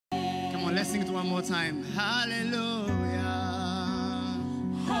Come on, let's sing it one more time. Hallelujah.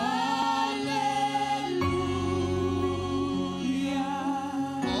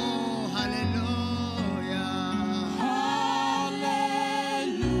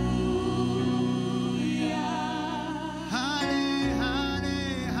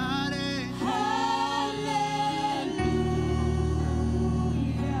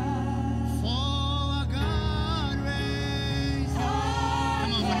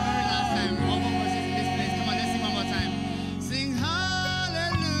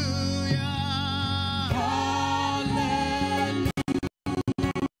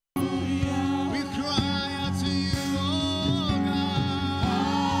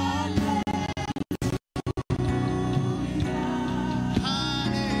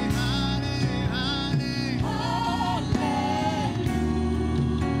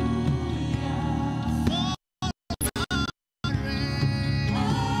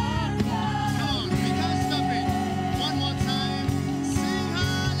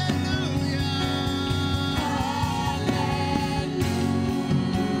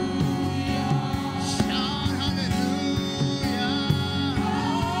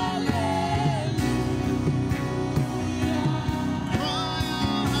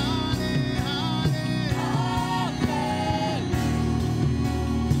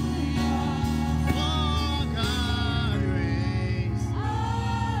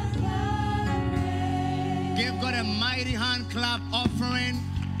 Clap offering.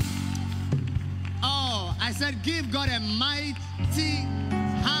 Oh, I said give God a mighty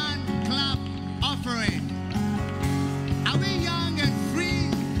hand clap offering. Are we young and free,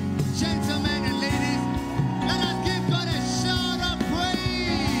 gentlemen and ladies? Let us give God a shout of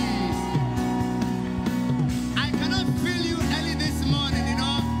praise. I cannot feel you early this morning, you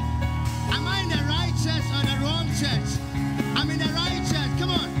know. Am I in the right church or the wrong church? I'm in the right church.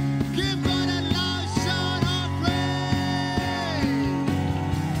 Come on, give God a loud shout of praise.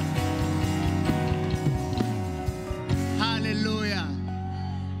 Hallelujah.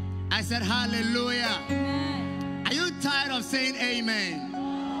 I said hallelujah. Amen. Are you tired of saying amen?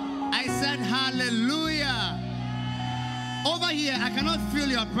 I said hallelujah. Over here, I cannot feel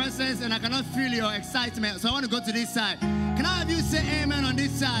your presence and I cannot feel your excitement. So I want to go to this side. Can I have you say amen on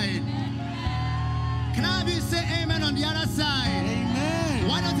this side? Can I have you say amen on the other side? Amen.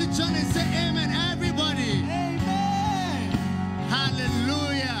 Why don't you join and say amen, everybody? Amen.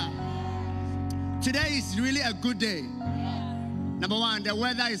 Hallelujah. Today is really a good day. Number one, the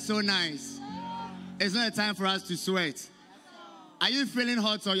weather is so nice. It's not a time for us to sweat. Are you feeling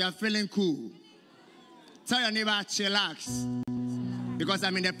hot or you're feeling cool? Tell your neighbor, chillax. Because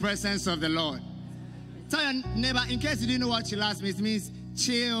I'm in the presence of the Lord. Tell your neighbor, in case you didn't know what chillax means, it means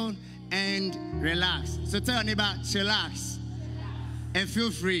chill and relax. So tell your neighbor, chillax. And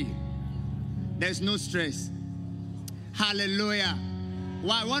feel free. There's no stress. Hallelujah.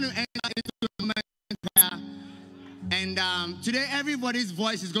 Well, I want to enter into a moment of prayer. And today, everybody's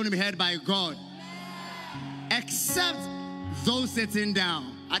voice is going to be heard by God. Except those sitting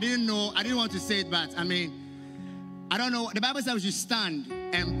down. I didn't want to say it, but I mean, I don't know. The Bible says we should stand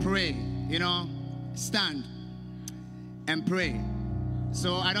and pray. You know, stand and pray.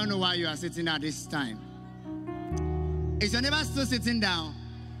 So I don't know why you are sitting at this time. Is your neighbor still sitting down?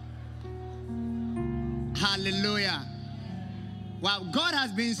 Hallelujah. Wow, God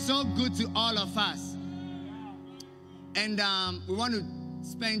has been so good to all of us. And we want to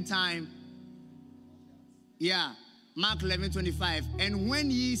spend time. Yeah, Mark 11:25. And when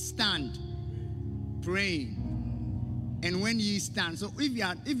ye stand praying, and when ye stand. So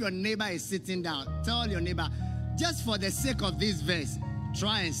if your neighbor is sitting down, tell your neighbor, just for the sake of this verse,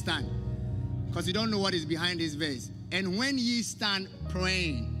 try and stand. Because you don't know what is behind this verse. And when ye stand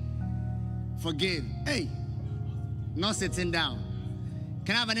praying, forgive. Hey, not sitting down.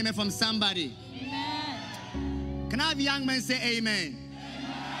 Can I have an amen from somebody? Amen. Can I have young men say amen?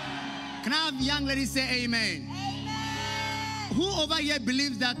 Amen. Can I have young ladies say amen? Amen. Who over here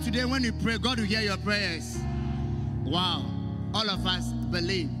believes that today when you pray, God will hear your prayers? Wow. All of us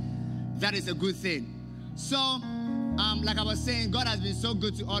believe. That is a good thing. So, like I was saying, God has been so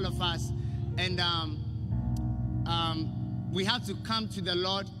good to all of us. And we have to come to the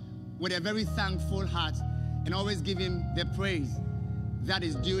Lord with a very thankful heart and always give him the praise that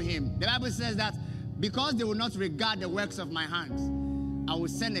is due him. The Bible says that because they will not regard the works of my hands, I will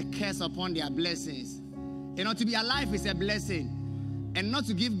send a curse upon their blessings. You know, to be alive is a blessing. And not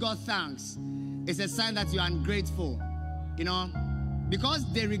to give God thanks is a sign that you are ungrateful. You know, because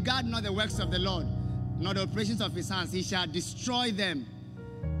they regard not the works of the Lord, nor the operations of his hands, he shall destroy them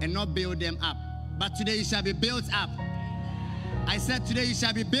and not build them up. But today you shall be built up. I said today you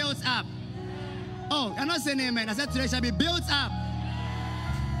shall be built up. Oh, I'm not saying amen. I said today you shall be built up.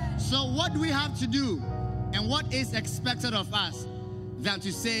 So what do we have to do? And what is expected of us than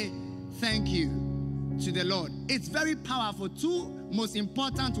to say thank you to the Lord? It's very powerful. Two most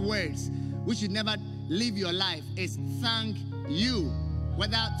important words which should never leave your life is thank you.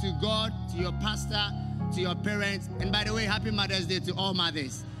 Whether to God, to your pastor, to your parents. And by the way, happy Mother's Day to all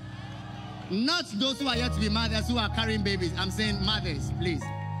mothers. Not those who are yet to be mothers who are carrying babies. I'm saying mothers, please.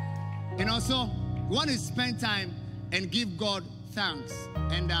 And also, we want to spend time and give God thanks.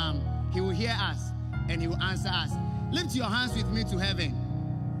 And He will hear us and He will answer us. Lift your hands with me to heaven.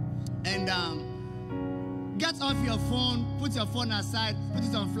 And get off your phone, put your phone aside, put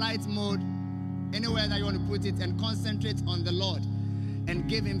it on flight mode, anywhere that you want to put it, and concentrate on the Lord and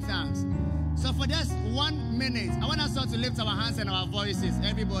give Him thanks. So for just 1 minute, I want us all to lift our hands and our voices,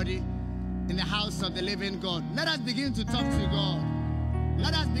 everybody in the house of the living God. Let us begin to talk to God.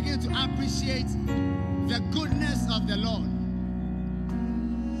 Let us begin to appreciate the goodness of the Lord.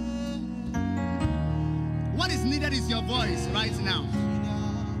 What is needed is your voice right now.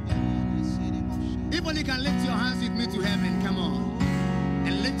 If only you can lift your hands with me to heaven, come on.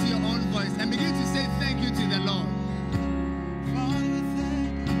 And lift your own voice and begin to say thank you to the Lord.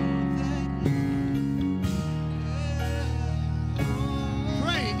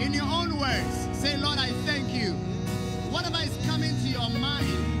 Pray in your own words. Say, Lord, I thank you. Whatever is coming to your mind,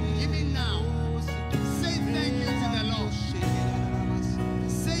 even now, say thank you to the Lord.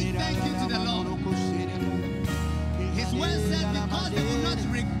 Say thank you to the Lord. His word said, because they will not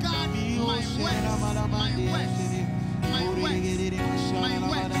regard my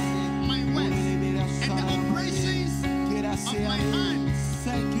works, and the operations of my hands, I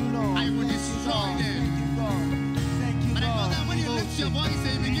will destroy them. But I know that when you lift your voice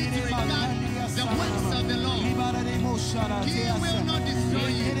and begin to regard the works of the Lord, He will not destroy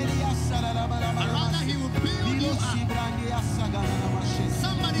you, but rather He will build you up.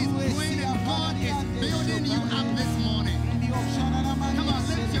 Somebody is praying and God is building you up this morning. Come on,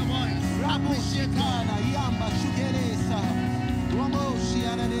 lift your voice. Appreciate God. Come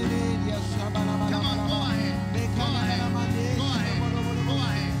on, go ahead. Go ahead. Go ahead. Go ahead. Go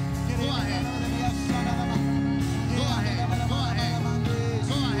ahead. Go ahead. Go ahead. Go ahead.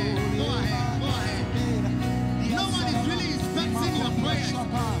 Go ahead. Go ahead. No one is really expecting your prayers,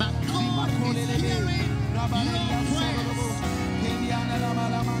 but God is hearing your prayers.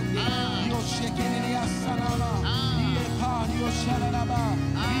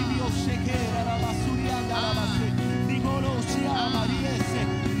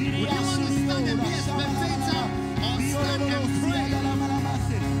 Would you want to stand and be a spectator or stand and pray?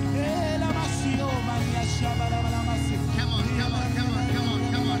 Come on, come on, come on, come on,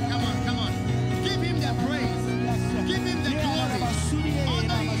 come on, come on, come on. Give Him the praise. Give Him the glory.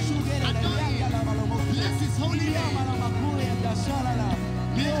 Honor Him. Adore Him. Bless His holy name.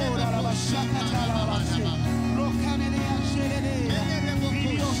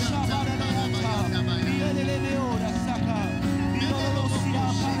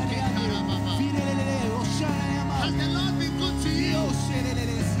 Has the Lord been good to you?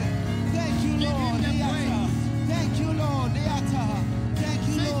 Thank you, Lord. Thank you, Lord. Thank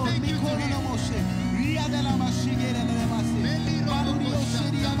you, Lord. Thank you to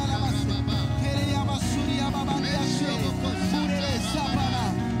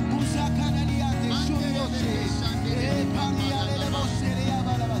Him.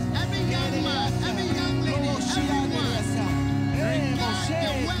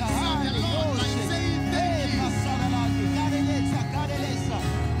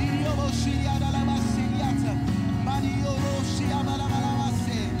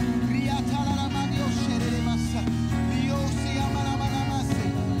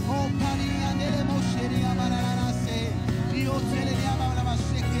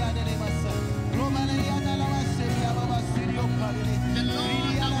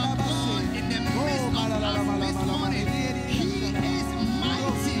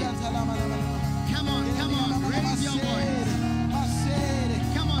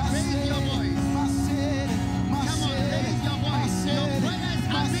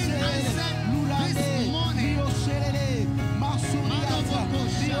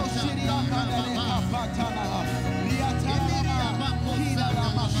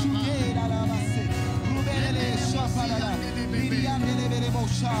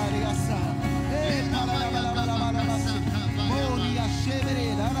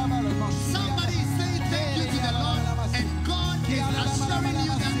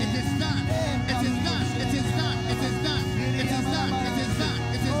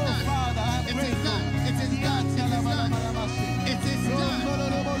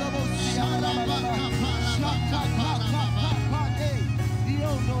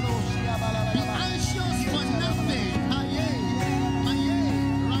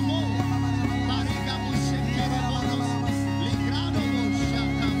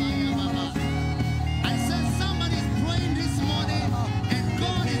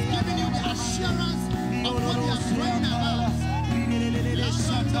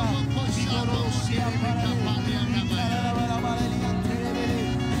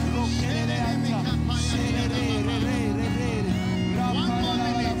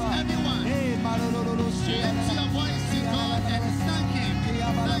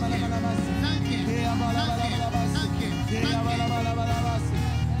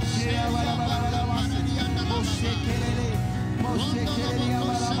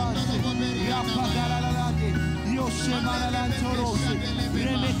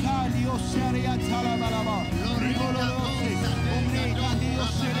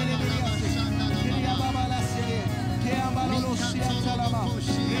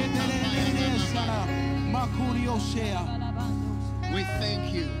 We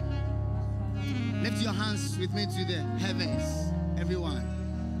thank you. Lift your hands with me to the heavens,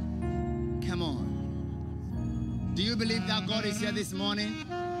 everyone. Come on. Do you believe that God is here this morning?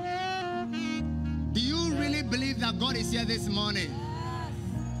 Do you really believe that God is here this morning?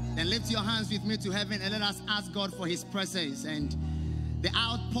 Then lift your hands with me to heaven and let us ask God for his presence and the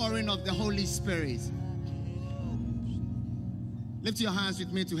outpouring of the Holy Spirit. Lift your hands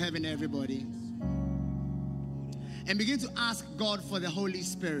with me to heaven, everybody. And begin to ask God for the Holy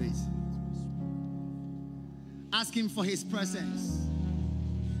Spirit. Ask him for his presence.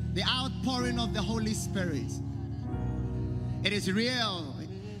 The outpouring of the Holy Spirit. It is real.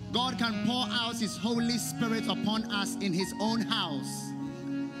 God can pour out his Holy Spirit upon us in his own house.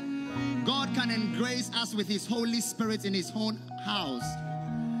 God can engrace us with his Holy Spirit in his own house.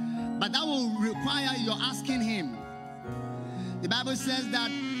 But that will require your asking him. The Bible says that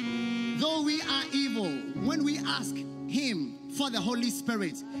though we are evil, when we ask him for the Holy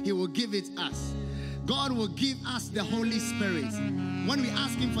Spirit, he will give it us. God will give us the Holy Spirit. When we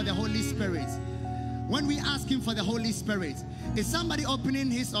ask him for the Holy Spirit, when we ask him for the Holy Spirit, is somebody opening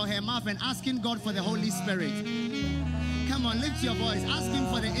his or her mouth and asking God for the Holy Spirit? Come on, lift your voice. Ask him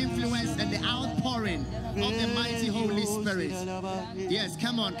for the influence and the outpouring of the mighty Holy Spirit. Yes,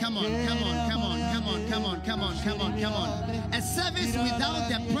 come on, come on, come on, come on, come on, come on, come on, come on, come on. A service without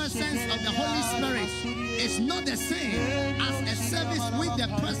the presence of the Holy Spirit is not the same as a service with the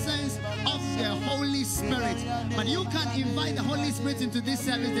presence of the Holy Spirit. But you can invite the Holy Spirit into this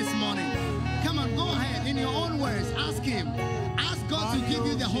service this morning. Come on, go ahead in your own words. Ask him. Ask God to give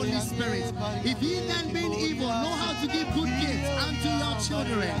you the Holy Spirit. If ye then being evil know how to give good gifts unto your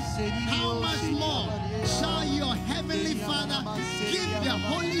children, how much more shall your heavenly Father give the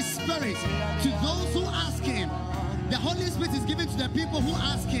Holy Spirit to those who ask him? The Holy Spirit is given to the people who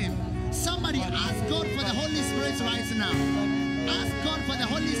ask him. Somebody ask God for the Holy Spirit right now. Ask God for the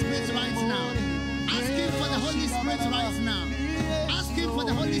Holy Spirit right now. Ask him for the Holy Spirit right now. Ask him for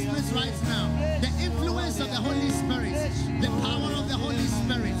the Holy Spirit right now. The influence of the Holy Spirit, the power of the Holy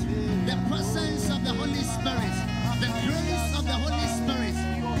Spirit, the presence of the Holy Spirit, the grace of the Holy Spirit,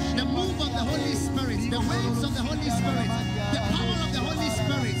 the move of the Holy Spirit, the waves of the Holy Spirit, the power of the Holy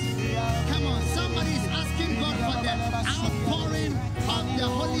Spirit. Come on, somebody is asking God for the outpouring of the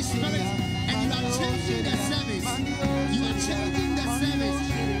Holy Spirit, and you are changing the service. You are changing the service.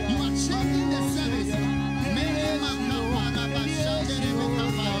 You are changing the service.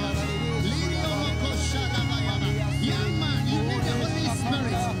 Young man, you need the Holy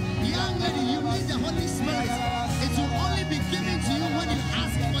Spirit. Young lady, you need the Holy Spirit. It will only be given to you when you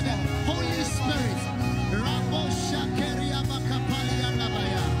ask for the Holy Spirit.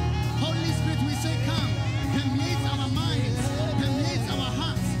 Holy Spirit, we say, come, permeate our minds, permeate our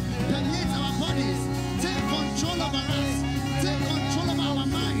hearts, permeate our bodies. Take control over us. Take control of our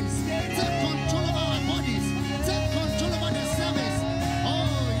minds. Take control of our bodies. Take control over the service.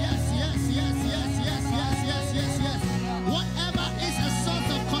 Oh, yes, yes, yes, yes, yes, yes, yes, yes, yes. Whatever is a source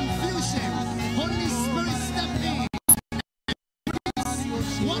of confusion, Holy Spirit, step in.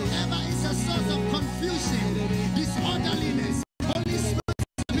 Whatever is a source of confusion, disorderliness, Holy Spirit,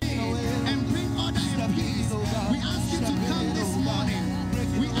 step in and bring order and peace. We ask you to come this morning.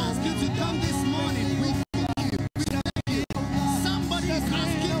 We ask you to come this morning. We thank you. We thank you. Somebody is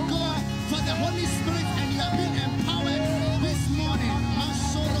asking God for the Holy Spirit, and you have been empowered this morning.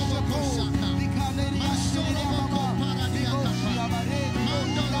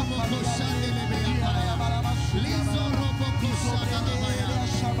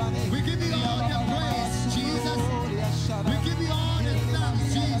 We give you all the praise, Jesus. We give you all the thanks,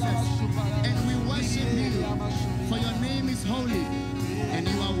 Jesus. And we worship you, for your name is holy, and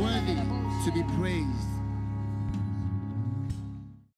you are worthy to be praised.